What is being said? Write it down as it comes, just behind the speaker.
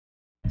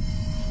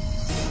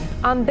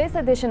On this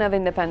edition of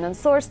Independent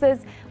Sources,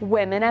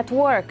 Women at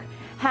Work,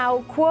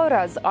 how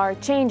quotas are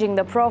changing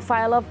the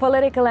profile of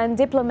political and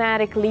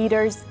diplomatic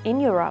leaders in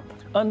Europe.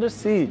 Under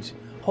siege,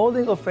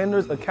 holding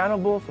offenders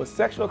accountable for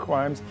sexual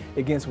crimes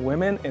against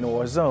women in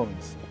war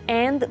zones.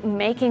 And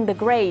making the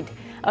grade,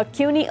 a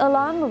CUNY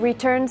alum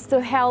returns to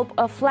help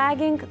a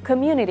flagging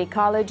community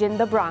college in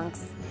the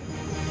Bronx.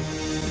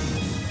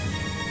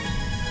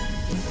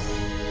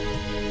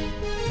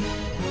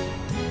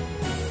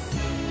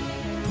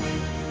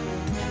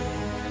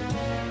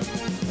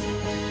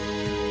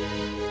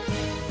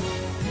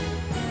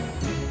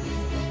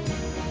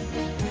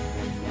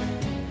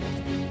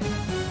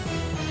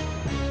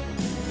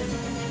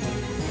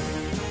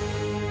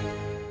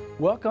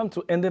 Welcome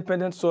to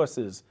Independent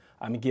Sources.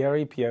 I'm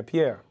Gary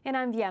Pierre-Pierre. And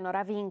I'm Viano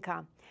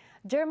Ravinka.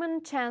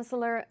 German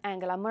Chancellor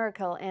Angela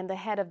Merkel and the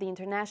head of the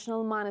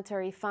International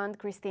Monetary Fund,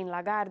 Christine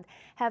Lagarde,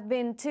 have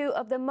been two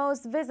of the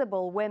most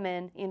visible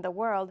women in the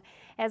world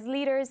as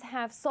leaders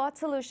have sought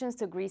solutions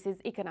to Greece's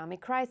economic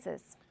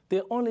crisis.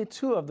 They're only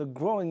two of the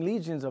growing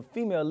legions of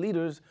female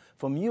leaders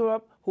from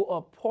Europe who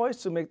are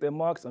poised to make their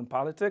marks on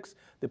politics,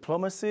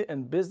 diplomacy,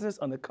 and business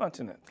on the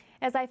continent.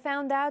 As I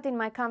found out in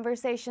my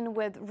conversation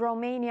with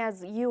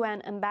Romania's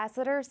UN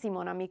ambassador,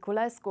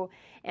 Simona-Mirela,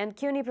 and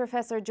CUNY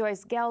professor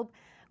Joyce Gelb,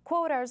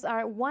 quotas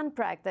are one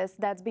practice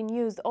that's been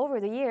used over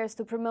the years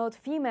to promote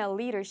female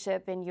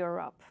leadership in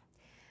Europe.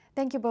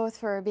 Thank you both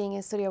for being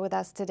in studio with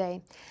us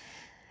today.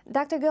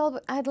 Dr.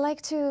 Gelb, I'd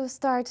like to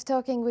start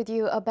talking with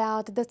you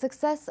about the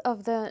success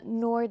of the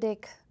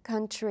Nordic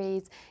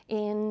countries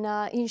in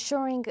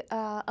ensuring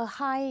a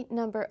high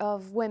number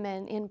of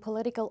women in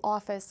political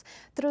office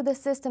through the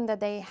system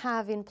that they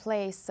have in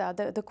place,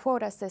 the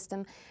quota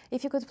system.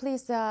 If you could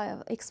please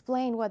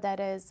explain what that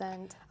is.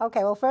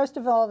 Okay, well, first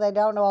of all, they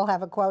don't all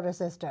have a quota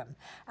system,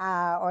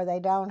 or they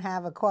don't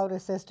have a quota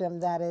system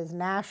that is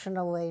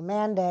nationally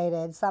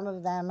mandated. Some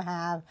of them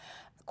have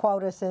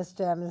quota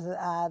systems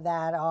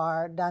that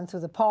are done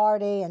through the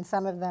party, and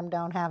some of them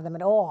don't have them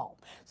at all.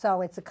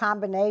 So it's a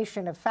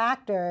combination of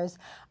factors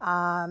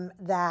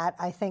that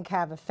I think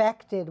have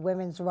affected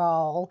women's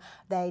role.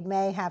 They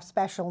may have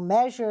special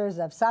measures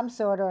of some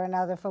sort or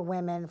another for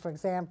women. For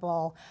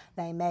example,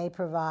 they may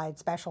provide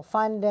special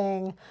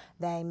funding.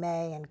 They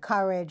may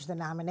encourage the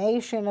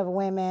nomination of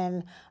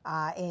women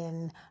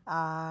in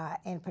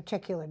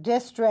particular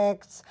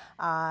districts.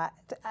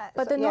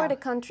 But the Nordic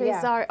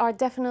countries are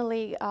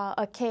definitely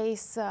a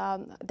case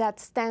that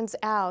stands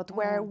out,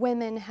 where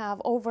women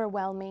have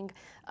overwhelming,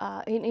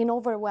 in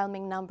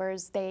overwhelming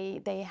numbers,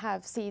 they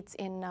have seats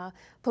in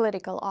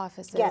political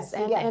offices. Yes,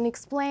 and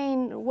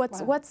explain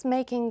what's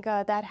making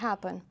that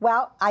happen.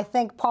 Well, I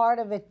think part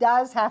of it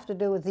does have to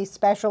do with these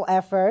special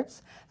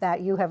efforts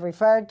that you have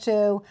referred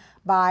to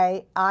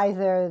by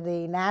either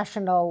the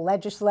national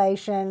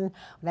legislation,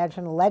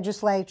 national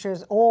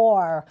legislatures,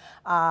 or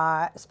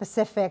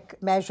specific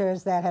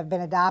measures that have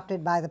been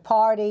adopted by the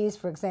parties.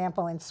 For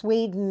example, in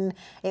Sweden,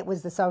 it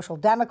was the Social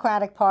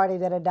Democratic Party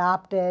that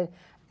adopted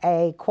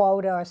a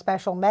quota or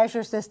special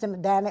measure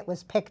system. Then it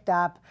was picked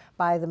up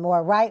by the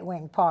more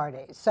right-wing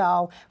parties.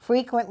 So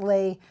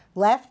frequently,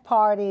 left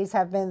parties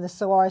have been the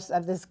source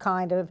of this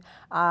kind of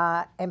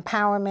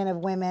empowerment of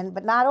women,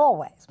 but not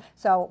always.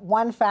 So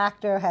one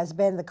factor has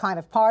been the kind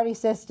of party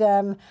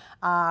system,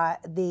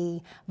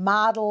 the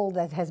model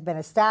that has been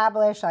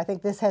established. I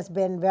think this has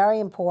been very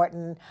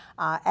important,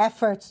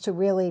 efforts to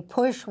really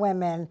push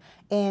women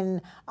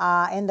in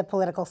the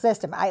political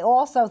system. I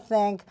also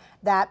think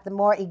that the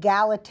more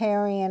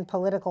egalitarian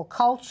political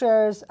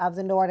cultures of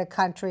the Nordic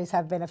countries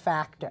have been a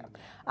factor.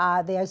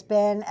 There's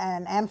been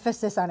an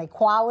emphasis on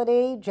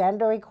equality,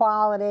 gender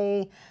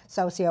equality,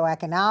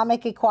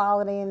 socioeconomic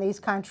equality in these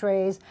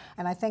countries,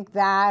 and I think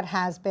that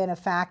has been a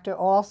factor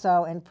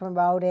also in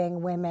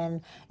promoting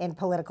women in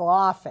political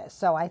office.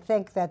 So I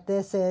think that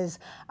this is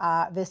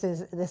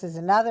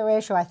another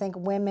issue. I think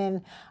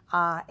women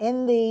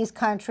in these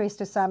countries,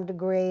 to some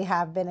degree,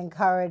 have been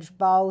encouraged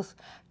both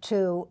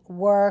to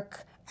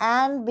work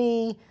and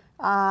be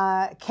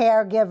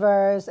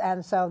caregivers,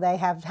 and so they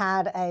have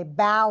had a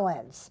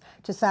balance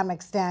to some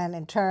extent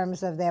in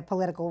terms of their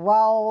political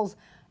roles.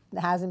 It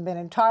hasn't been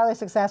entirely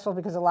successful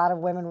because a lot of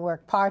women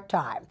work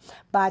part-time.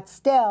 But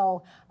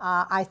still,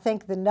 I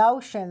think the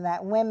notion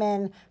that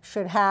women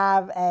should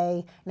have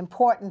an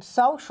important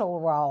social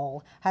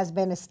role has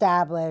been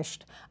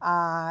established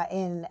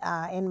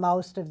in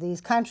most of these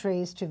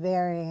countries to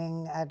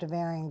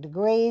varying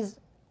degrees.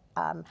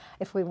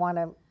 If we want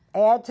to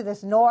add to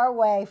this,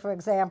 Norway, for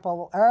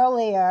example,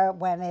 earlier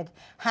when it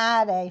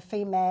had a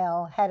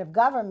female head of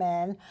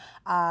government,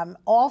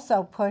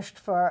 also pushed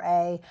for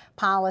a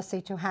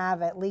policy to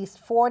have at least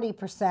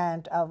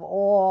 40% of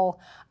all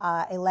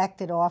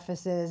elected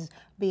offices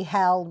be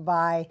held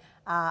by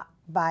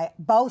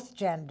both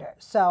genders.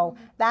 So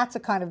that's a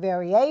kind of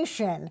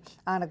variation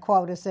on a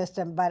quota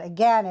system, but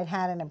again, it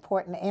had an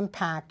important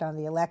impact on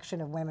the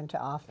election of women to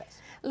office.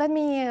 Let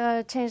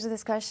me change the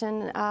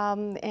discussion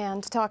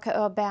and talk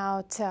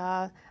about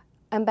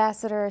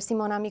Ambassador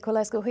Simona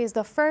Miculescu, who is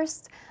the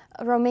first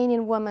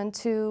Romanian woman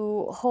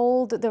to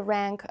hold the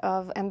rank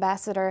of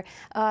ambassador.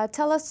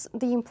 Tell us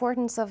the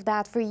importance of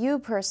that for you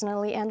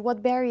personally, and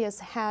what barriers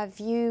have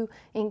you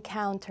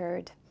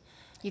encountered?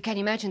 You can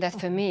imagine that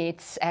for me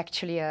it's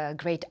actually a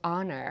great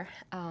honor.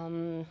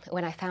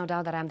 When I found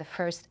out that I'm the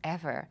first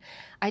ever,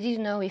 I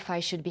didn't know if I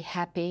should be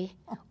happy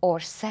or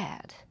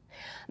sad,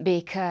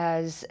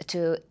 because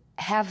to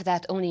have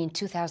that only in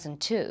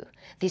 2002,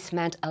 this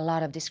meant a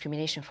lot of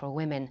discrimination for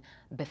women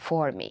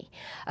before me.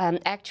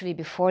 Actually,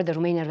 before the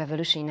Romanian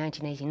Revolution in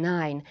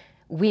 1989,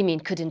 women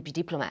couldn't be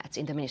diplomats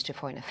in the Ministry of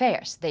Foreign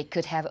Affairs. They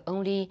could have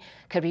only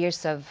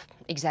careers of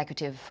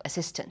executive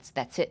assistants,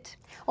 that's it.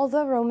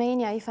 Although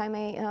Romania, if I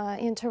may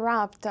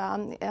interrupt,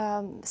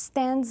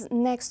 stands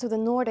next to the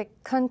Nordic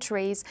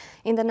countries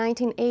in the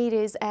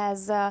 1980s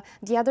as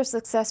the other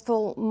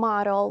successful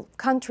model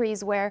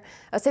countries where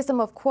a system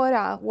of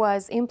quota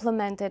was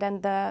implemented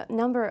and the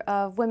number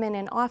of women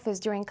in office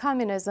during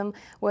communism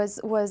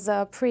was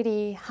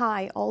pretty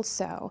high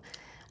also.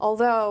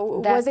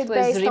 Although, was it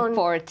based on...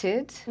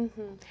 reported,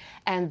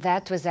 and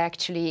that was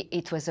actually,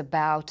 it was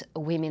about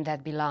women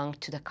that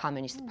belonged to the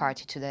Communist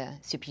Party, to the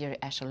superior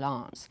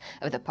echelons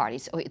of the party.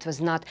 So it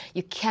was not,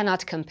 you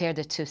cannot compare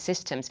the two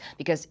systems,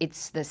 because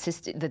it's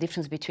the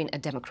difference between a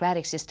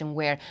democratic system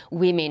where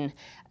women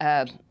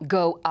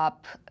go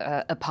up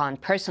upon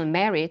personal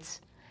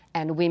merits,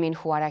 and women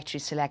who are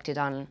actually selected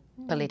on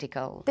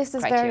political This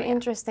is criteria. very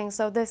interesting.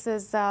 So this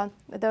is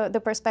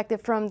the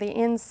perspective from the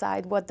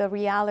inside, what the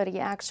reality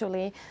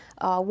actually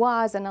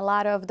was, and a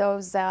lot of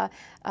those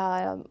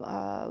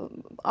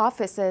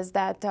offices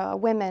that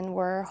women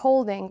were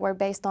holding were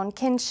based on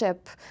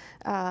kinship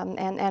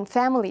and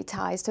family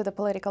ties to the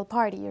political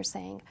party, you're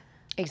saying.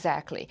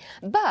 Exactly.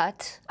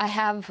 But I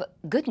have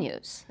good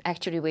news.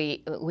 Actually,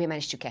 we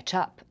managed to catch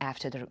up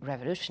after the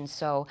revolution.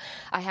 So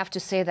I have to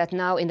say that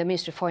now in the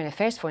Ministry of Foreign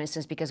Affairs, for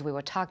instance, because we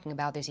were talking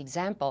about this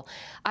example,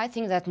 I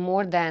think that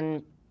more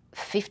than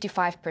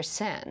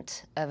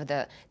 55% of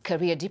the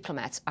career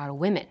diplomats are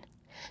women.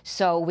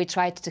 So we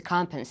tried to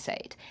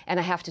compensate. And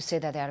I have to say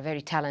that they are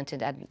very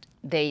talented and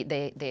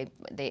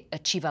they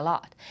achieve a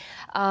lot.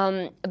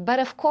 But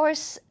of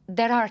course,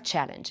 there are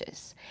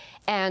challenges.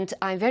 And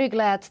I'm very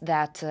glad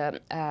that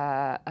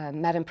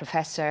Madam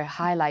Professor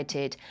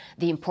highlighted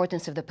the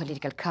importance of the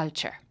political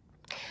culture.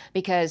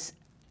 Because,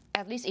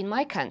 at least in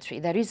my country,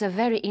 there is a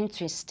very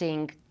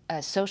interesting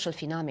social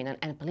phenomenon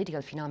and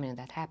political phenomenon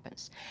that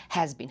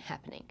has been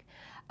happening.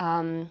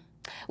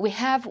 We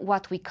have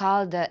what we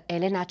call the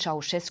Elena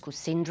Ceausescu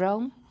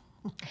syndrome.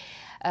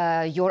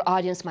 Your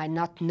audience might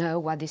not know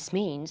what this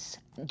means.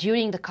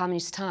 During the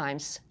communist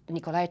times,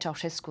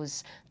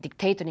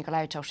 dictator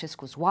Nicolae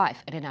Ceausescu's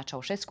wife, Elena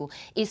Ceausescu,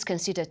 is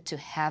considered to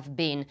have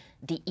been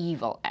the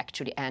evil,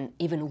 actually, and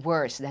even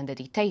worse than the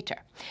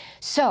dictator.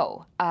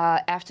 So,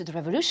 after the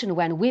revolution,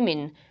 when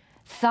women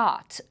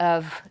thought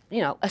of,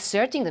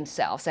 asserting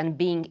themselves and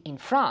being in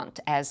front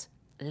as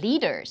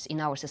leaders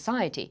in our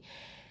society,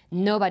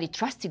 nobody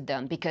trusted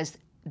them, because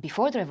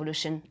before the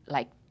revolution,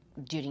 like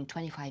during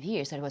 25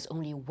 years, there was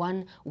only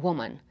one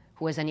woman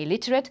who was an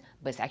illiterate,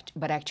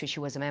 but actually she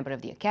was a member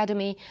of the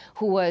academy,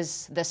 who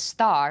was the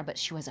star, but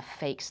she was a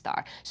fake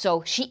star.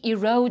 So she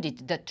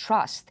eroded the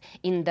trust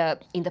in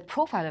the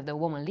profile of the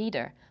woman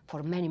leader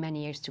for many,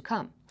 many years to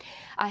come.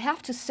 I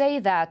have to say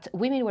that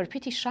women were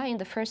pretty shy in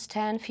the first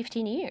 10,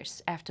 15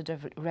 years after the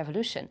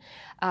revolution.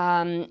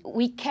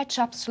 We catch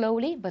up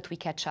slowly, but we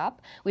catch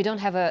up. We don't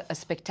have a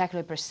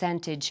spectacular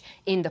percentage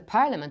in the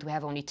parliament. We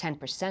have only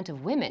 10%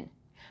 of women.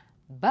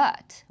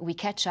 But we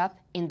catch up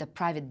in the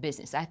private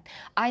business.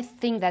 I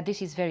think that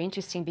this is very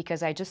interesting,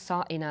 because I just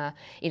saw in a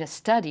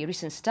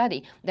recent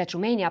study, that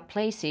Romania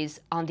places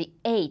on the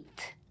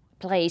 8th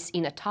place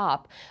in the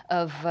top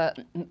of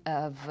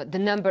the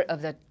number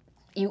of the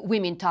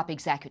women top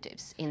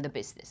executives in the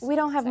business. We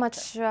don't have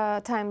sector.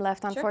 much time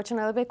left,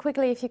 unfortunately. Sure. But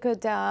quickly, if you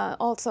could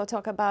also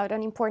talk about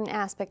an important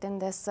aspect in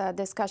this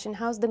discussion.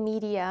 How's the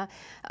media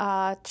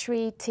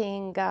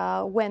treating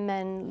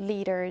women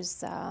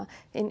leaders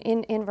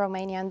in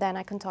Romania? And then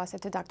I can toss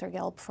it to Dr.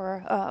 Gelb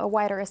for a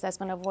wider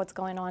assessment of what's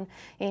going on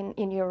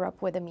in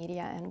Europe with the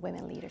media and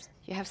women leaders.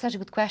 You have such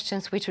good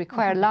questions which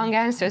require long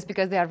answers,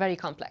 because they are very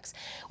complex.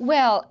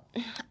 Well,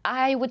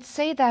 I would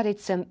say that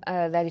it's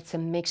a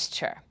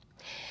mixture.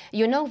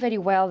 You know very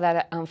well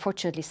that,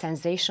 unfortunately,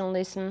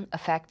 sensationalism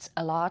affects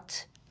a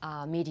lot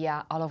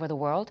media all over the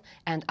world,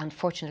 and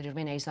unfortunately,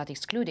 Romania is not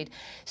excluded.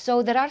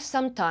 So there are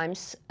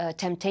sometimes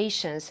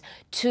temptations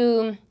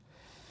to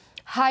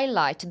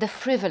highlight the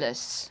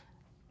frivolous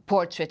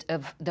portrait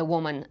of the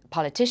woman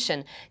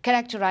politician,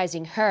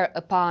 characterizing her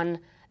upon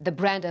the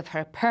brand of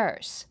her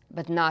purse,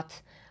 but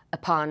not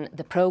upon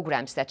the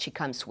programs that she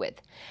comes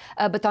with.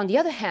 But on the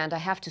other hand, I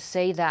have to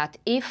say that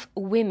if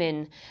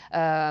women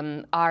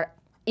are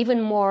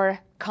even more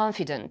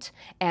confident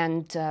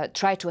and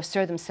try to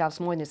assert themselves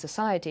more in the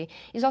society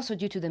is also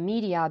due to the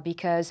media,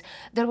 because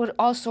there were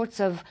all sorts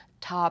of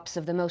tops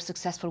of the most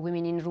successful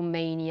women in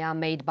Romania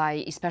made by,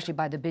 especially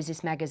by the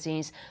business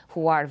magazines,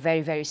 who are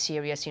very, very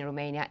serious in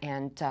Romania,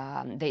 and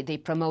they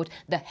promote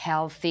the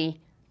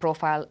healthy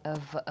profile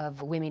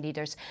of women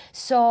leaders.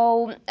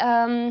 So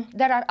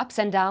there are ups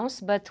and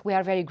downs, but we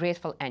are very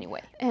grateful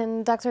anyway.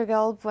 And Dr.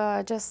 Gelb,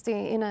 just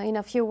in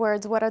a few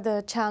words, what are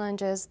the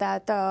challenges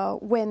that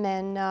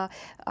women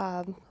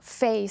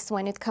face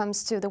when it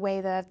comes to the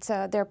way that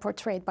they're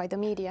portrayed by the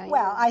media?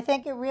 Well, I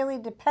think it really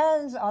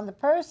depends on the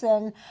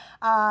person,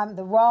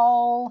 the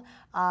role,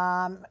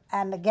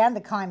 and again,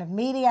 the kind of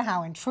media,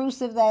 how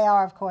intrusive they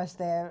are. Of course,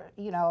 there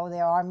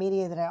are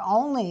media that are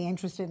only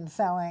interested in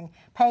selling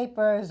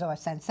papers or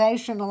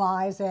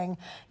sensationalizing,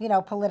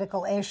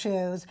 political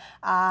issues,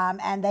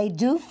 and they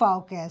do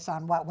focus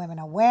on what women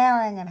are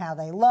wearing and how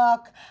they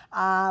look.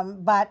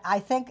 But I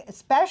think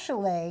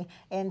especially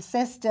in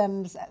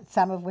systems,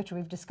 some of which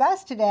we've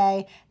discussed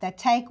today, that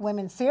take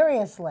women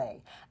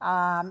seriously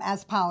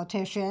as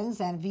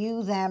politicians and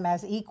view them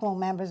as equal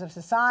members of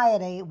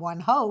society, one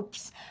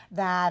hopes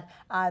that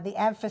the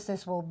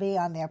emphasis will be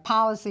on their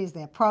policies,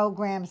 their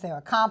programs, their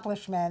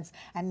accomplishments,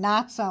 and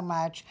not so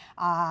much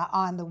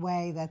on the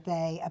way that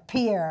they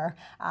appear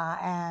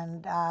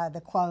and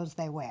the clothes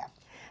they wear.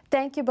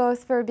 Thank you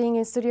both for being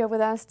in studio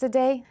with us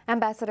today.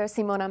 Ambassador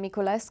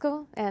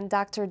Simona-Mirela and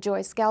Dr.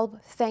 Joyce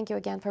Gelb, thank you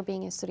again for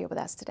being in studio with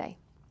us today.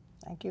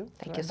 Thank you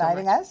for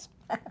inviting us.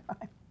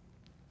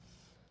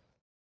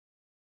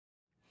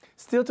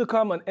 Still to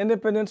come on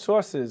Independent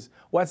Sources,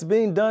 what's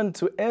being done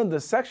to end the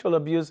sexual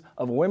abuse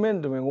of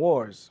women during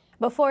wars.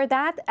 Before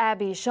that,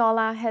 Abby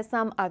Shola has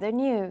some other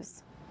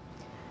news.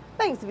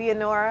 Thanks,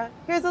 Vianora.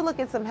 Here's a look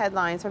at some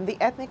headlines from the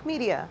ethnic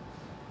media.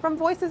 From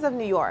Voices of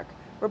New York,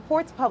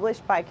 reports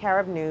published by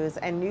Carib News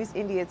and News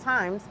India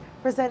Times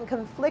present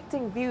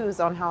conflicting views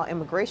on how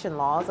immigration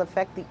laws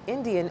affect the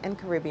Indian and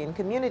Caribbean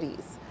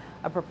communities.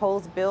 A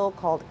proposed bill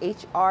called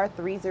H.R.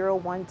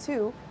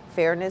 3012,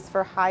 Fairness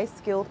for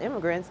High-Skilled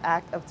Immigrants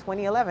Act of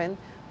 2011,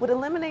 would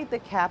eliminate the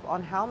cap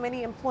on how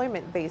many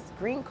employment-based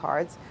green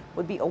cards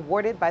would be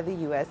awarded by the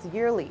U.S.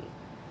 yearly.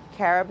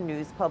 Carib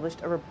News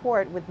published a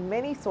report with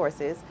many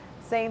sources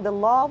saying the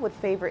law would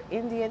favor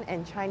Indian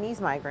and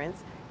Chinese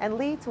migrants and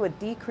lead to a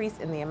decrease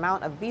in the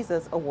amount of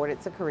visas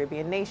awarded to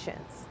Caribbean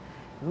nations.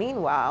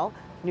 Meanwhile,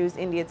 News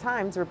India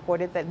Times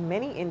reported that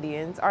many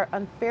Indians are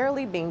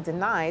unfairly being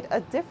denied a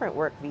different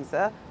work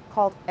visa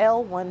called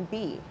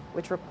L-1B,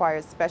 which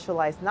requires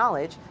specialized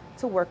knowledge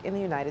to work in the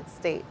United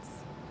States.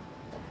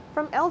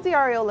 From El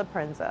Diario La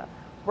Prensa,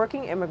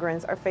 working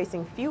immigrants are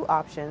facing few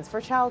options for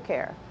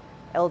childcare.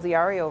 El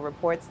Diario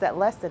reports that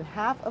less than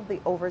half of the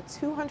over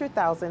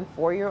 200,000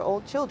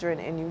 four-year-old children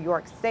in New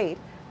York State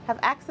have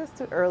access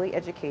to early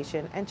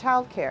education and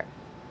childcare.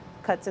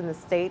 Cuts in the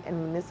state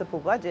and municipal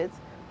budgets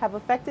have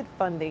affected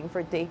funding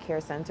for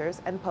daycare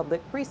centers and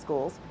public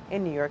preschools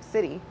in New York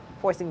City,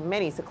 forcing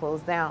many to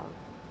close down.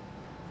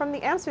 From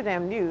the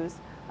Amsterdam News,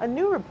 a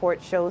new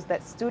report shows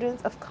that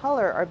students of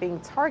color are being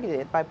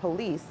targeted by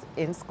police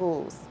in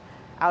schools.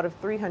 Out of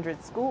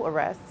 300 school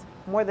arrests,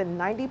 more than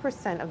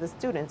 90% of the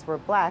students were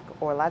Black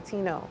or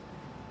Latino.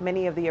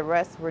 Many of the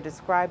arrests were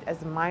described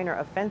as minor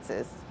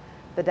offenses.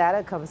 The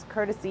data comes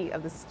courtesy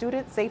of the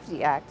Student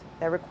Safety Act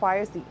that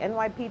requires the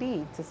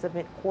NYPD to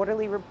submit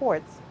quarterly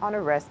reports on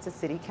arrests to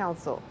City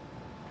Council.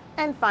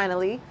 And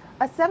finally,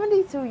 a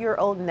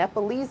 72-year-old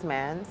Nepalese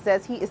man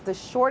says he is the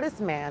shortest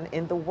man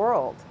in the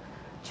world.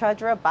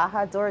 Chudra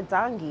Bahadur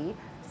Dangi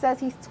says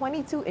he's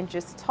 22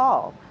 inches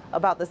tall,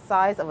 about the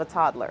size of a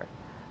toddler.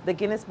 The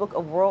Guinness Book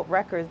of World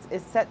Records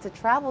is set to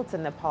travel to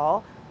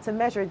Nepal to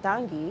measure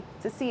Dangi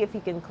to see if he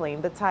can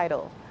claim the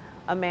title.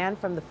 A man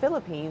from the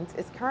Philippines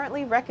is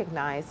currently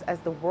recognized as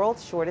the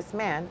world's shortest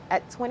man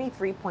at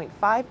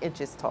 23.5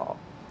 inches tall.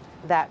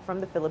 That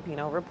from the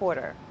Filipino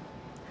Reporter.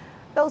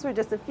 Those were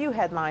just a few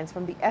headlines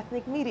from the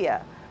ethnic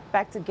media.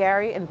 Back to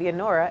Gary and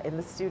Vianora in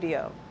the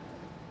studio.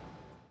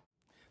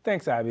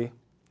 Thanks, Abby.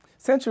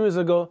 Centuries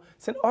ago,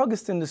 St.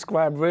 Augustine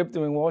described rape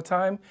during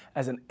wartime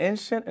as an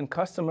ancient and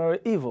customary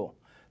evil.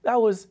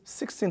 That was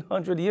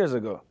 1,600 years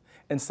ago,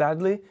 and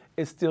sadly,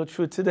 it's still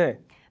true today.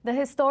 The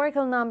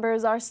historical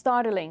numbers are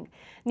startling.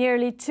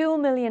 Nearly 2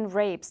 million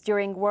rapes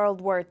during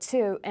World War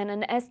II and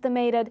an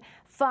estimated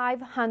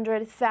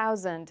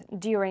 500,000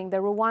 during the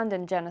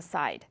Rwandan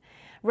genocide.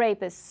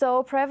 Rape is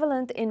so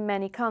prevalent in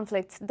many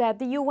conflicts that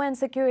the UN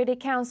Security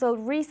Council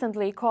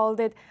recently called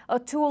it a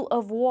tool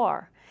of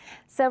war.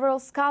 Several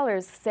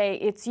scholars say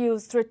it's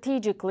used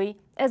strategically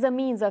as a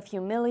means of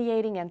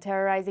humiliating and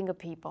terrorizing a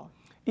people.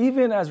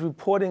 Even as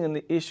reporting on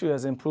the issue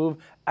has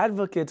improved,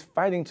 advocates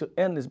fighting to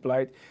end this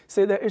blight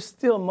say there is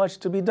still much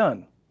to be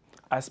done.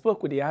 I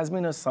spoke with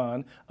Yasmin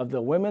Hassan of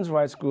the women's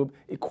rights group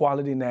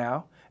Equality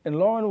Now and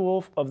Lauren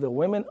Wolf of the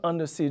Women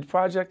Under Siege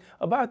Project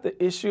about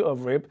the issue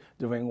of rape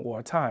during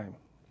wartime.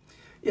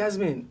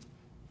 Yasmin,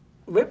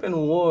 rape in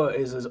war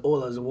is as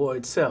old as war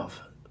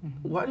itself.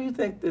 Why do you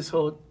think this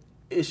whole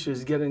issue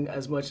is getting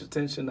as much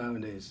attention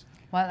nowadays?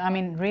 Well, I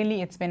mean,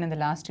 really, it's been in the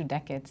last 2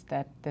 decades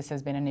that this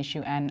has been an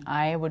issue, and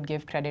I would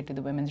give credit to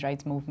the women's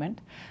rights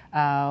movement.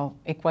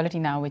 Equality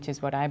Now, which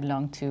is what I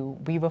belong to,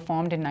 we were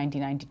formed in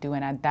 1992,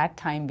 and at that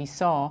time we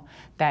saw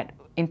that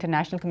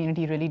international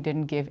community really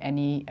didn't give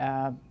any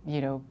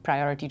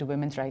priority to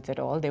women's rights at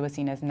all. They were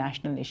seen as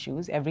national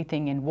issues.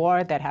 Everything in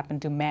war that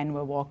happened to men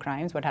were war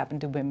crimes. What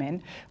happened to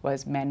women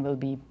was men will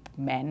be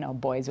men or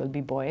boys will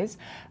be boys.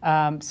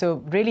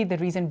 So really the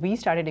reason we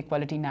started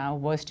Equality Now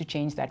was to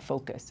change that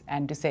focus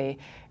and to say,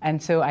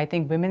 and so I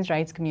think women's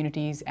rights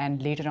communities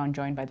and later on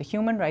joined by the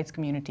human rights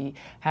community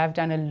have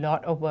done a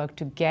lot of work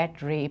to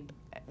get rape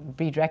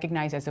be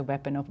recognized as a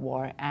weapon of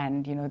war,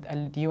 and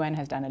the UN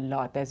has done a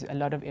lot. There's a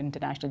lot of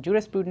international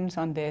jurisprudence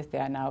on this.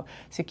 There are now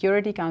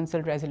Security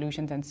Council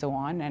resolutions and so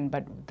on.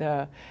 But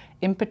the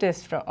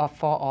impetus for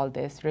all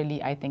this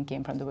really, I think,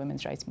 came from the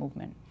women's rights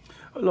movement.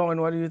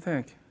 Lauren, what do you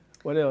think?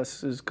 What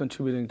else is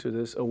contributing to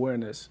this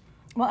awareness?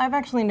 Well, I've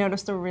actually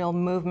noticed a real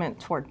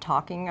movement toward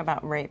talking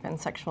about rape and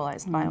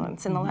sexualized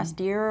violence in the last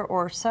year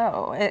or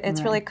so.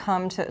 It's really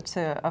come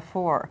to a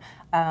fore.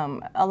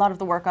 A lot of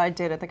the work I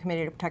did at the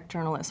Committee to Protect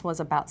Journalists was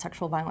about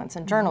sexual violence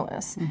in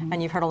journalists,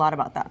 and you've heard a lot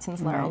about that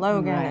since Lara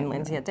Logan and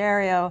Lindsay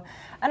Addario.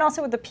 And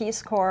also with the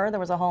Peace Corps, there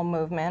was a whole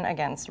movement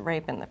against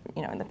rape in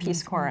the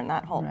Peace Corps and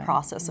that whole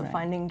process of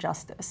finding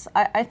justice.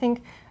 I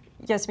think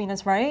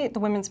Yasmina's right. The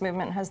women's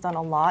movement has done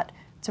a lot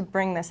to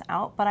bring this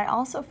out, but I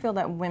also feel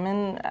that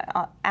women,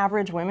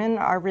 average women,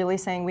 are really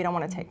saying we don't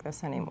want to take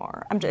this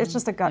anymore. It's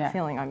just a gut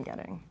feeling I'm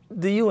getting.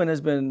 The UN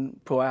has been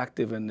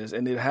proactive in this,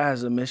 and it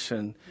has a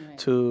mission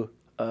to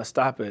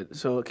stop it.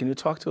 So can you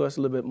talk to us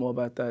a little bit more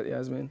about that,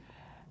 Yasmin?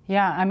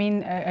 Yeah, I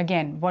mean,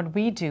 again, what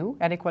we do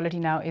at Equality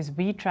Now is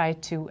we try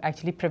to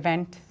actually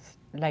prevent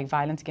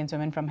violence against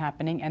women from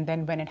happening, and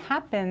then when it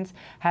happens,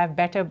 have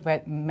better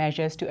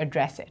measures to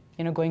address it,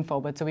 going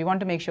forward. So we want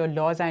to make sure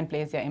laws are in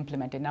place, they're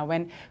implemented. Now,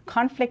 when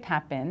conflict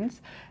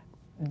happens,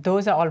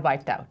 those are all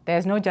wiped out.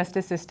 There's no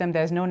justice system,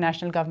 there's no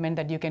national government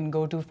that you can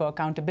go to for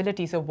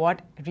accountability. So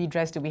what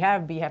redress do we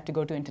have? We have to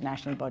go to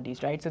international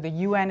bodies, right? So the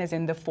UN is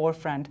in the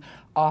forefront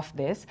of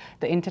this.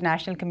 The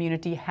international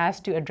community has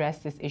to address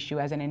this issue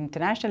as an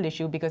international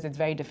issue because it's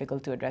very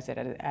difficult to address it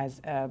as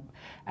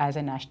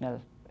a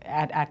national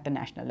at the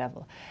national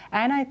level.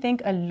 And I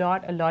think a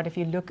lot, if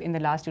you look in the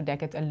last 2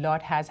 decades, a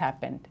lot has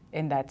happened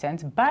in that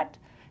sense. But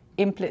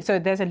so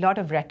there's a lot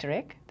of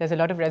rhetoric, there's a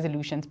lot of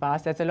resolutions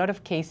passed, there's a lot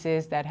of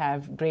cases that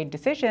have great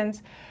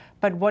decisions,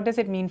 but what does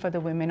it mean for the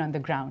women on the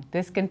ground?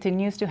 This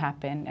continues to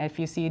happen. If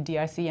you see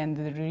DRC and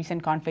the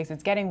recent conflicts,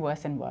 it's getting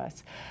worse and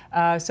worse.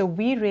 So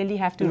we really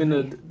have to... You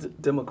mean the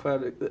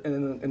democratic,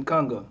 in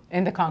Congo?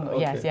 In the Congo,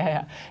 okay. Yes,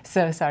 yeah.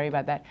 So sorry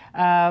about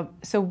that.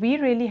 So we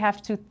really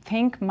have to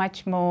think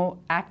much more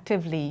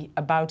actively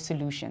about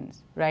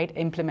solutions, right?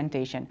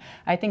 Implementation.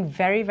 I think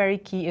very, very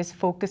key is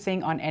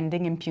focusing on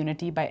ending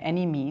impunity by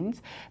any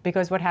means,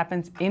 because what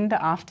happens in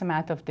the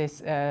aftermath of this,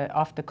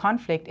 of the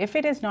conflict, if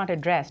it is not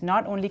addressed,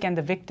 not only can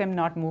the victim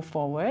not move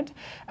forward,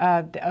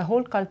 a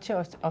whole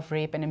culture of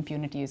rape and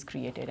impunity is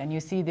created. And you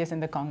see this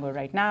in the Congo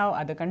right now,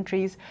 other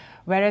countries,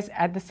 whereas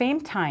at the same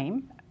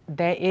time,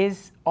 there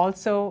is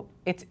also,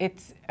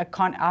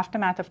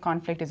 aftermath of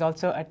conflict is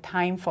also a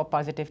time for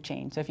positive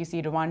change. So if you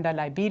see Rwanda,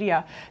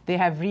 Liberia, they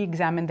have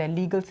re-examined their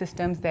legal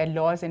systems, their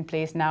laws in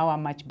place now are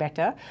much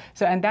better.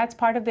 So, and that's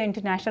part of the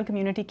international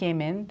community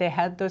came in, they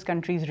helped those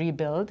countries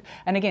rebuild.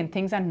 And again,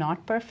 things are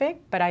not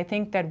perfect, but I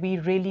think that we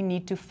really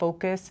need to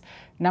focus,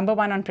 number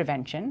one, on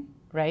prevention,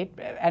 right?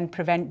 And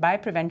by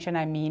prevention,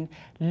 I mean,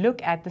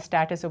 look at the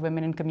status of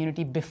women in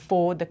community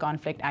before the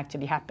conflict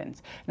actually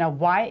happens. Now,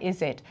 why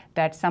is it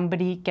that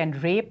somebody can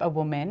rape a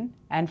woman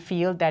and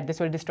feel that this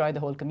will destroy the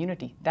whole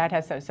community? That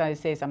has to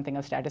say something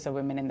of status of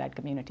women in that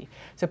community.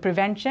 So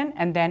prevention,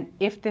 and then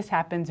if this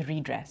happens,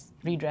 redress.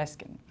 Redress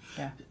can,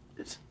 yeah.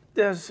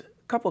 There's a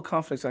couple of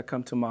conflicts that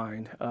come to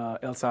mind,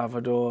 El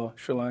Salvador,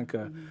 Sri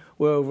Lanka,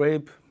 where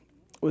rape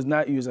was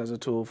not used as a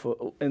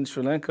tool. In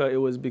Sri Lanka, it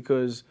was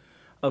because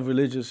of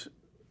religious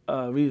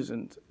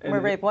reasons. And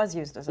where rape was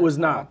used as a tool. Was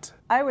not.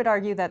 I would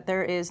argue that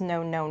there is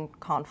no known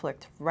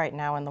conflict right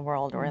now in the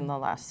world or in the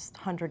last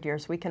 100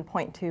 years we can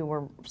point to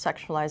where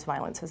sexualized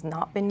violence has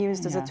not been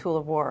used as a tool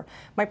of war.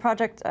 My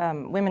project,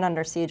 Women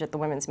Under Siege at the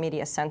Women's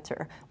Media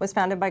Center, was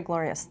founded by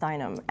Gloria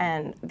Steinem,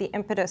 and the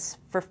impetus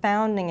for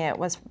founding it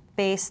was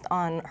based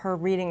on her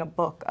reading a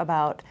book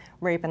about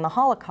rape and the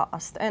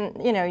Holocaust. And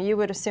you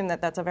would assume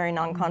that that's a very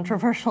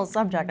non-controversial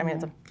subject. I mean,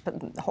 it's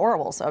a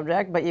horrible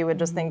subject, but you would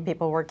just think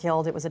people were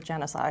killed, it was a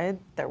genocide,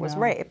 there was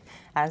rape,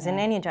 as in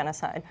any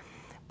genocide.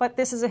 But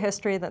this is a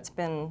history that's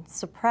been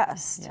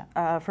suppressed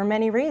for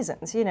many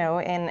reasons.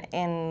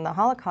 In the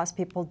Holocaust,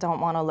 people don't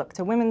want to look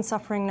to women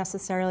suffering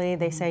necessarily.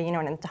 They say,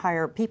 an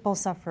entire people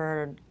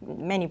suffered,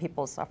 many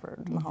people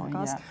suffered in the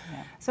Holocaust.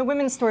 So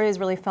women's stories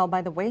really fell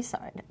by the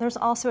wayside. There's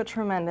also a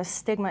tremendous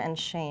stigma and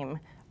shame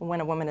when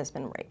a woman has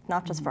been raped,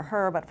 not just for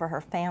her, but for her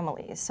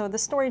family. So the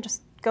story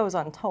just goes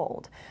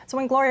untold. So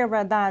when Gloria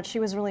read that, she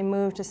was really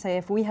moved to say,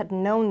 if we had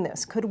known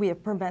this, could we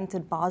have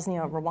prevented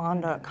Bosnia,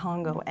 Rwanda,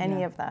 Congo,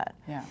 any of that?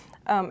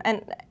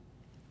 And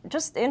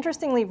just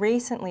interestingly,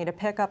 recently, to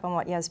pick up on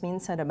what Yasmin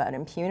said about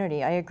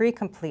impunity, I agree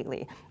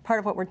completely. Part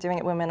of what we're doing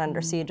at Women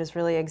Under Siege is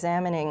really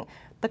examining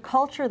the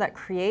culture that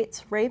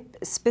creates rape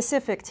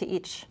specific to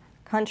each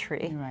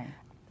country. Right.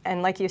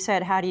 And like you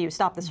said, how do you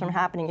stop this from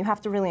happening? You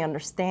have to really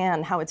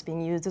understand how it's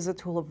being used as a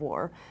tool of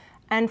war.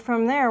 And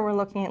from there, we're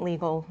looking at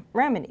legal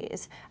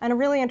remedies. And a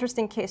really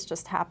interesting case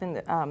just happened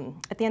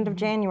at the end of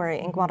January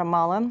in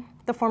Guatemala.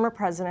 The former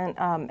president,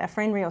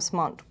 Efrain Rios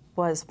Montt,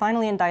 was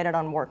finally indicted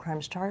on war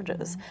crimes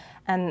charges.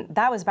 And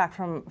that was back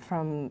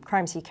from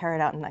crimes he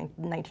carried out in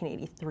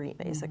 1983,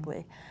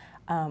 basically.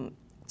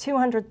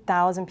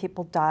 200,000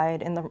 people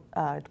died in the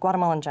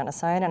Guatemalan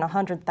genocide, and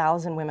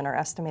 100,000 women are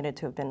estimated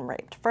to have been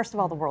raped. First of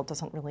all, the world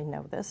doesn't really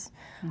know this.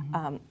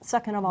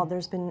 Second of all,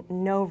 there's been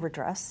no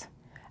redress.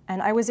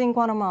 And I was in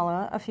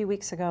Guatemala a few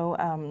weeks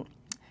ago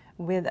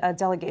with a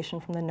delegation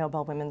from the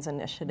Nobel Women's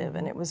Initiative,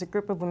 and it was a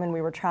group of women.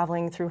 We were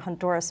traveling through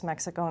Honduras,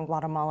 Mexico, and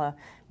Guatemala,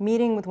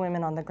 meeting with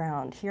women on the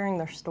ground, hearing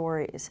their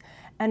stories.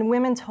 And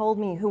women told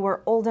me, who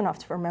were old enough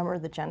to remember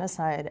the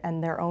genocide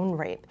and their own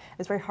rape.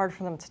 It's very hard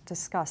for them to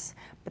discuss,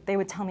 but they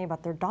would tell me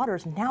about their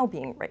daughters now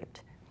being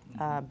raped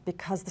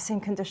because the same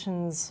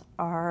conditions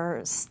are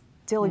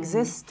still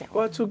existing.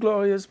 Well, to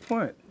Gloria's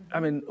point,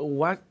 I mean,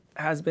 what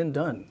has been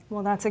done?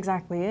 Well, that's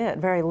exactly it.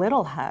 Very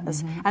little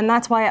has. And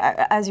that's why,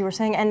 as you were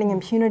saying, ending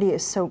impunity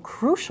is so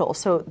crucial.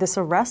 So this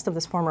arrest of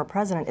this former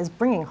president is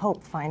bringing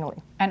hope, finally.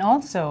 And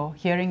also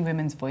hearing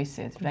women's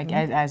voices, like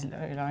as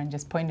Lauren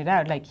just pointed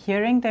out, like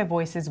hearing their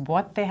voices,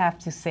 what they have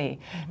to say.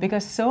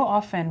 Because so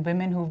often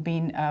women who've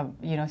been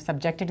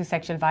subjected to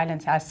sexual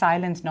violence are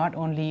silenced not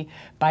only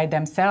by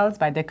themselves,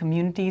 by their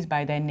communities,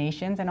 by their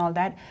nations and all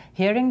that.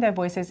 Hearing their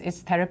voices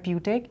is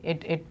therapeutic.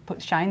 It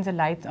shines a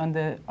light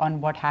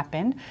on what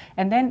happened.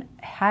 And then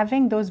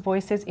having those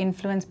voices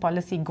influence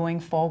policy going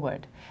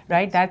forward,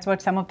 right? That's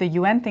what some of the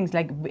UN thinks,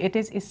 like it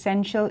is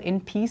essential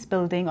in peace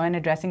building or in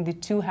addressing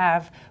to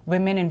have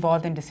women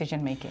involved in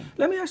decision making.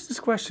 Let me ask this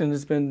question.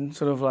 It's been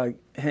sort of like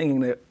hanging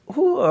there.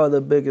 Who are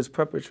the biggest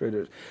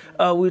perpetrators?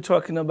 Are we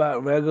talking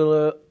about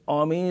regular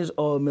armies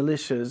or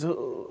militias?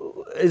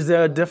 Is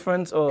there a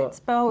difference? Or? It's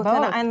both.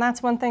 And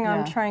that's one thing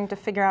I'm trying to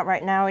figure out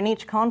right now. In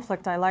each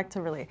conflict, I like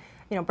to really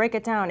break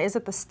it down. Is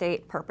it the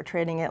state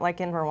perpetrating it,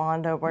 like in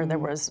Rwanda, where there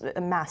was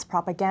a mass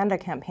propaganda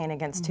campaign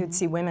against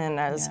Tutsi women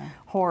as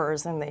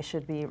whores and they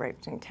should be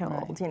raped and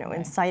killed,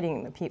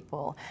 inciting the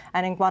people.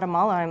 And in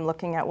Guatemala, I'm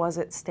looking at, was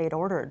it state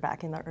ordered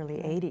back in the early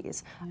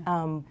 80s?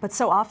 But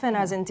so often,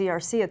 as in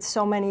DRC, it's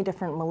so many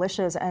different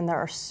militias and there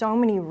are so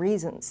many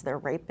reasons they're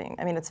raping.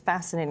 I mean, it's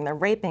fascinating. They're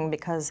raping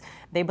because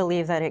they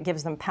believe that it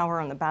gives them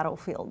power on the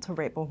battlefield to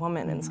rape a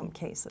woman in some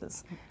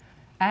cases.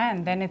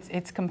 And then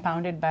it's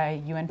compounded by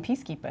UN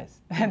peacekeepers.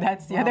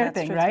 That's the other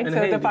thing, right? In so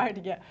Haiti. the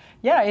party,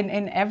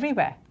 in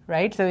everywhere,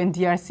 right? So in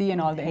DRC and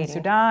all the in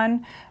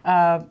Sudan,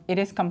 it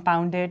is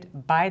compounded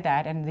by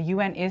that, and the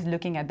UN is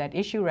looking at that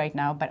issue right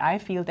now. But I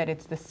feel that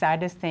it's the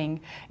saddest thing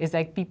is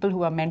like people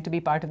who are meant to be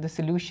part of the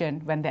solution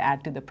when they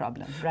add to the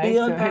problem, right?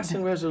 Beyond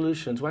passing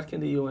resolutions, what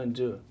can the UN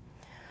do?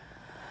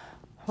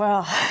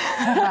 Well,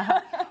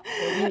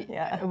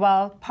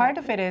 well, part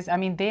of it is, I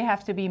mean, they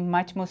have to be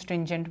much more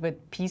stringent with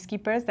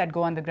peacekeepers that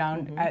go on the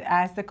ground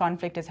as the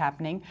conflict is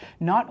happening.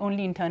 Not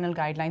only internal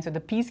guidelines so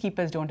the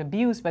peacekeepers don't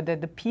abuse, but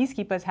that the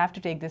peacekeepers have to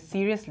take this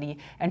seriously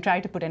and try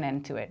to put an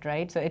end to it,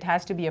 right? So it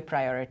has to be a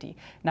priority,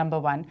 number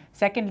one.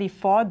 Secondly,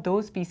 for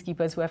those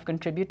peacekeepers who have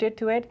contributed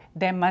to it,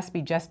 there must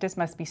be justice,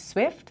 must be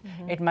swift,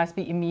 it must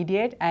be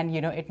immediate, and,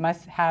 it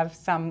must have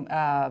some,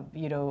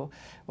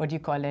 what do you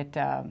call it,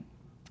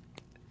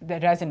 the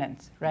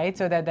resonance, right?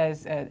 So that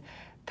there's,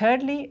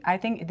 thirdly, I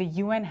think the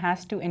UN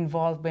has to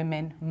involve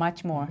women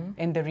much more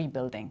in the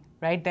rebuilding,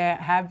 right? There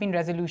have been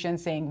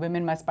resolutions saying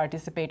women must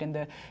participate in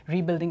the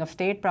rebuilding of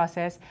state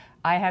process.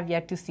 I have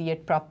yet to see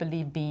it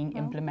properly being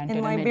implemented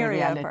in and made a Liberia,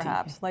 reality.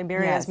 perhaps.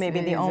 Liberia is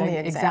maybe the only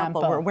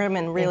example where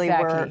women really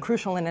were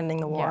crucial in ending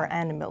the war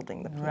and in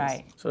building the peace.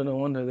 Right. So no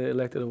wonder they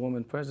elected a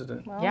woman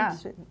president. Well,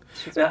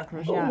 she's Now,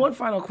 crucial. one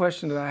final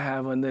question that I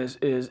have on this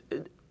is,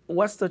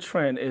 what's the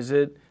trend? Is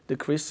it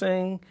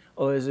decreasing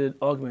or is it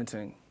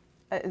augmenting?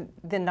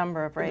 The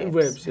number of rapes.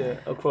 Rapes,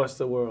 across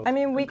the world. I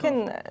mean, we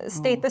can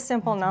state the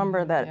simple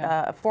number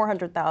that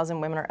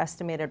 400,000 women are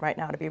estimated right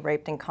now to be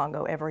raped in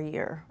Congo every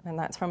year, and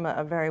that's from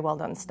a very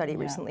well-done study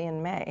recently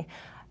in May.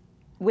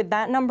 With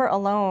that number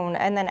alone,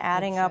 and then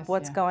adding up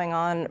what's going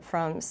on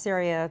from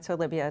Syria to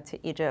Libya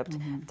to Egypt,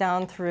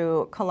 down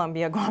through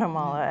Colombia,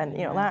 Guatemala, and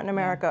Latin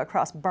America,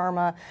 across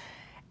Burma,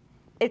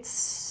 it's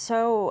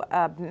so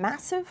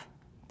massive.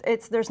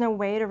 There's no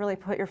way to really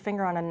put your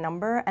finger on a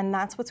number, and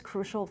that's what's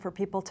crucial for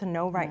people to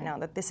know right now,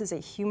 that this is a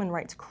human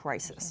rights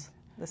crisis.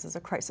 This is a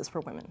crisis for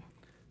women.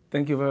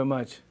 Thank you very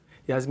much.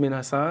 Yasmin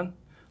Hassan,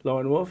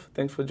 Lauren Wolf,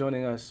 thanks for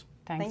joining us.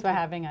 Thanks for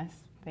having us.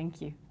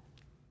 Thank you.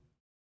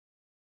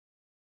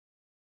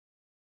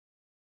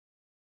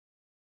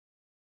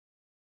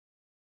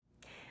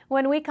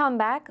 When we come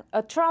back,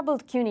 a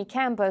troubled CUNY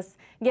campus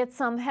gets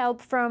some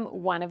help from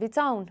one of its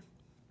own.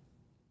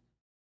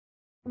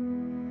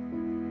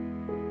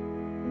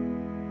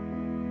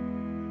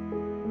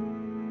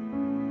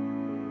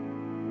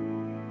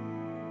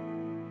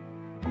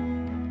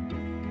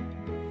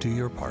 Do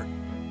your part.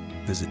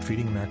 Visit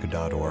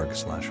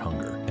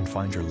feedingamerica.org/hunger and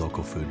find your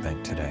local food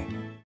bank today.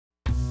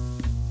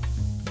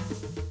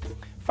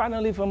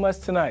 Finally from us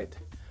tonight,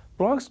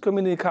 Bronx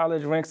Community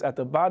College ranks at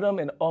the bottom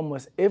in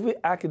almost every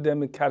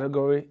academic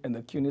category in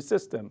the CUNY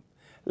system.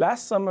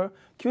 Last summer,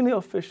 CUNY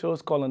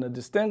officials called on a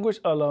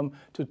distinguished alum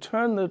to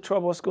turn the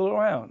troubled school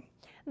around.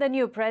 The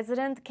new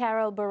president,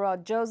 Carol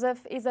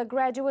Barot-Joseph, is a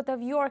graduate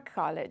of York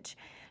College.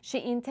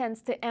 She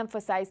intends to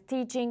emphasize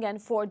teaching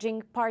and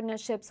forging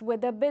partnerships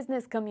with the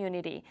business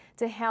community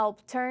to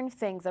help turn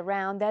things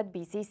around at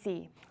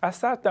BCC. I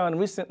sat down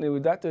recently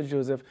with Dr.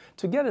 Joseph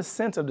to get a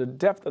sense of the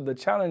depth of the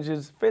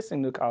challenges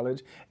facing the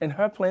college and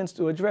her plans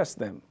to address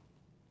them.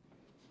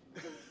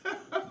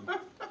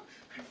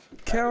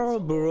 Carol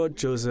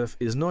Barot-Joseph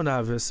is no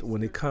novice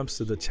when it comes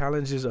to the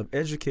challenges of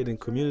educating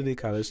community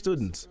college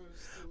students.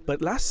 But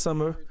last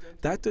summer,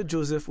 Dr.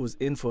 Joseph was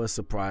in for a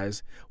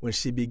surprise when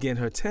she began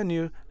her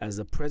tenure as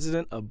the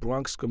president of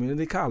Bronx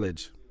Community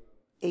College.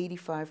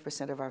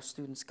 85% of our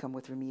students come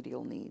with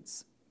remedial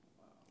needs.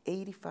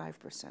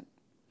 85%.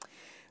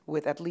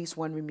 With at least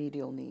one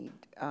remedial need.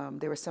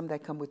 There are some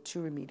that come with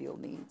 2 remedial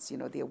needs. You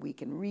know, they're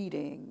weak in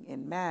reading,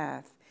 in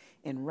math,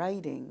 in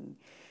writing,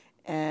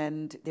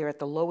 and they're at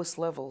the lowest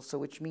level, so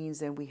which means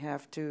then they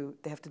have to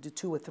do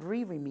 2 or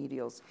 3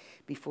 remedials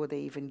before they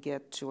even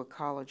get to a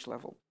college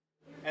level.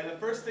 And the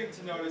first thing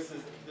to notice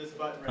is this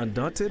button right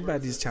Undaunted by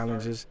these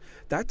challenges,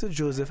 Dr.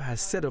 Joseph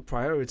has set up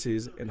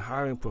priorities in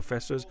hiring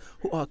professors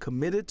who are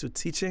committed to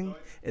teaching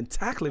and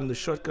tackling the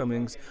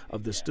shortcomings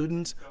of the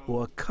students who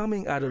are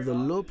coming out of the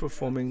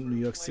low-performing New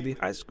York City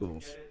high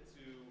schools.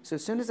 So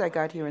as soon as I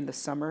got here in the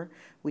summer,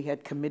 we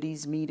had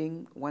committees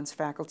meeting. Once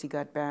faculty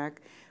got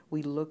back,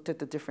 we looked at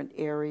the different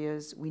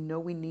areas. We know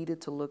we needed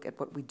to look at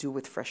what we do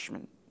with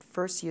freshmen.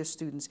 First-year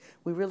students,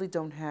 we really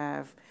don't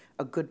have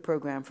a good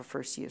program for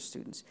first-year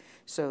students.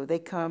 So they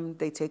come,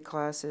 they take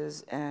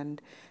classes,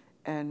 and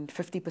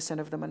 50%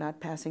 of them are not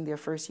passing their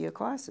first-year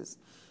classes.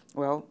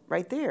 Well,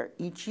 right there,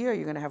 each year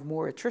you're going to have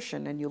more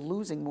attrition and you're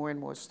losing more and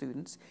more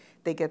students.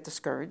 They get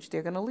discouraged,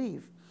 they're going to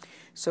leave.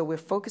 So we're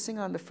focusing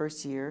on the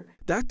first year.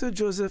 Dr.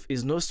 Joseph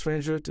is no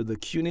stranger to the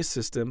CUNY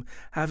system,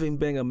 having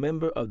been a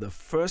member of the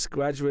first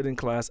graduating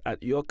class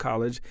at York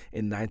College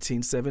in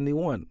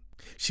 1971.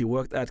 She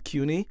worked at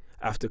CUNY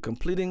after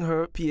completing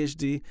her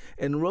PhD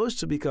and rose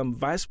to become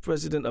vice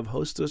president of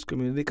Hostos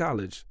Community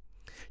College.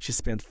 She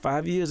spent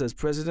 5 years as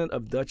president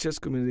of Dutchess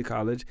Community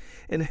College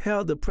and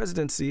held the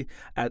presidency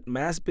at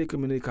Mass Bay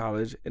Community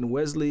College in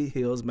Wesley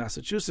Hills,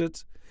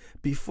 Massachusetts,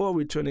 before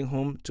returning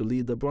home to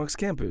lead the Bronx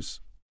campus.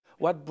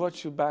 What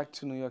brought you back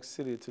to New York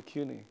City, to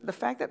CUNY? The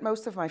fact that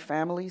most of my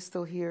family is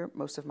still here,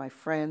 most of my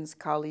friends,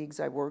 colleagues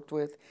I worked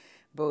with,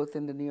 both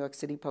in the New York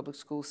City public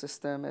school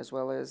system as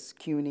well as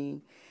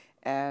CUNY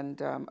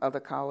and other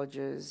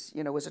colleges,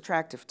 you know, was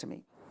attractive to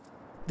me.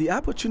 The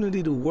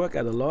opportunity to work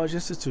at a large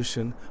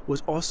institution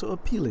was also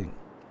appealing.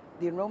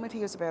 The enrollment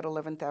here is about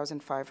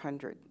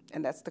 11,500,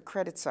 and that's the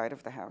credit side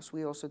of the house.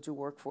 We also do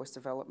workforce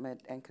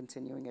development and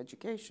continuing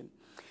education.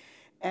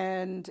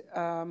 And,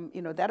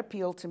 you know, that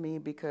appealed to me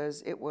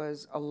because it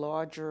was a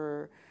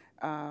larger,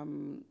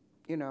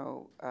 you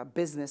know,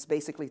 business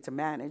basically to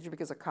manage,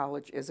 because a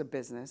college is a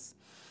business.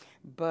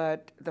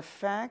 But the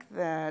fact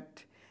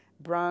that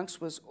Bronx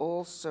was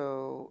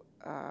also,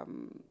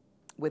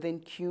 within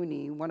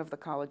CUNY, one of the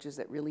colleges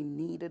that really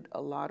needed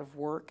a lot of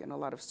work and a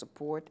lot of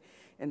support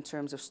in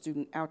terms of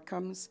student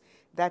outcomes,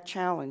 that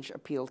challenge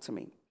appealed to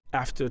me.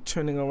 After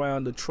turning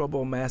around the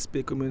troubled Mass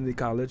Bay Community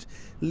College,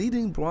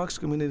 leading Bronx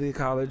Community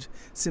College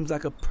seems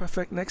like a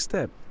perfect next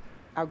step.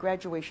 Our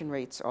graduation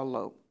rates are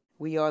low.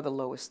 We are the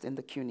lowest in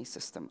the CUNY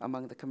system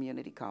among the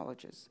community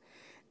colleges.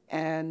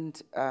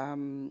 And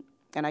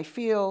I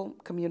feel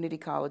community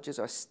colleges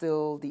are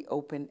still the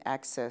open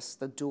access,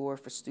 the door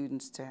for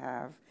students to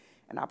have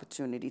an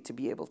opportunity to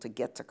be able to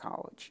get to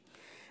college.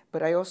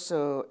 But I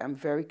also am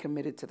very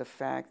committed to the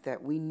fact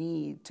that we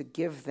need to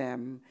give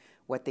them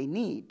what they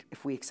need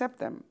if we accept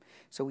them.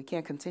 So we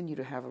can't continue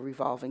to have a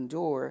revolving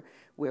door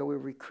where we're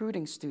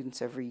recruiting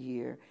students every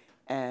year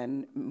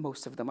and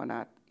most of them are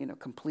not, you know,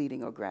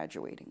 completing or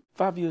graduating.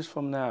 5 years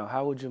from now,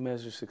 how would you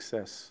measure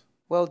success?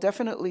 Well,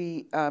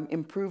 definitely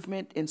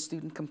improvement in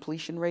student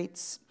completion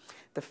rates,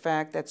 the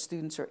fact that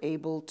students are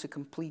able to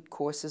complete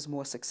courses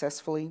more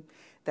successfully,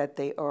 that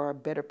they are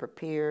better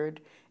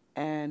prepared,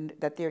 and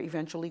that they're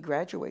eventually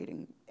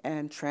graduating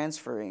and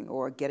transferring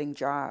or getting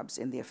jobs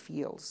in their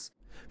fields.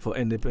 For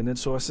Independent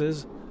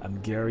Sources,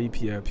 I'm Gary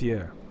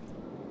Pierre-Pierre.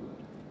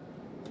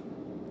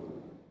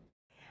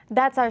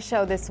 That's our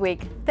show this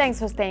week. Thanks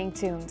for staying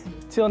tuned.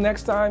 Till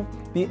next time,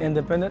 be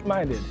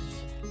independent-minded.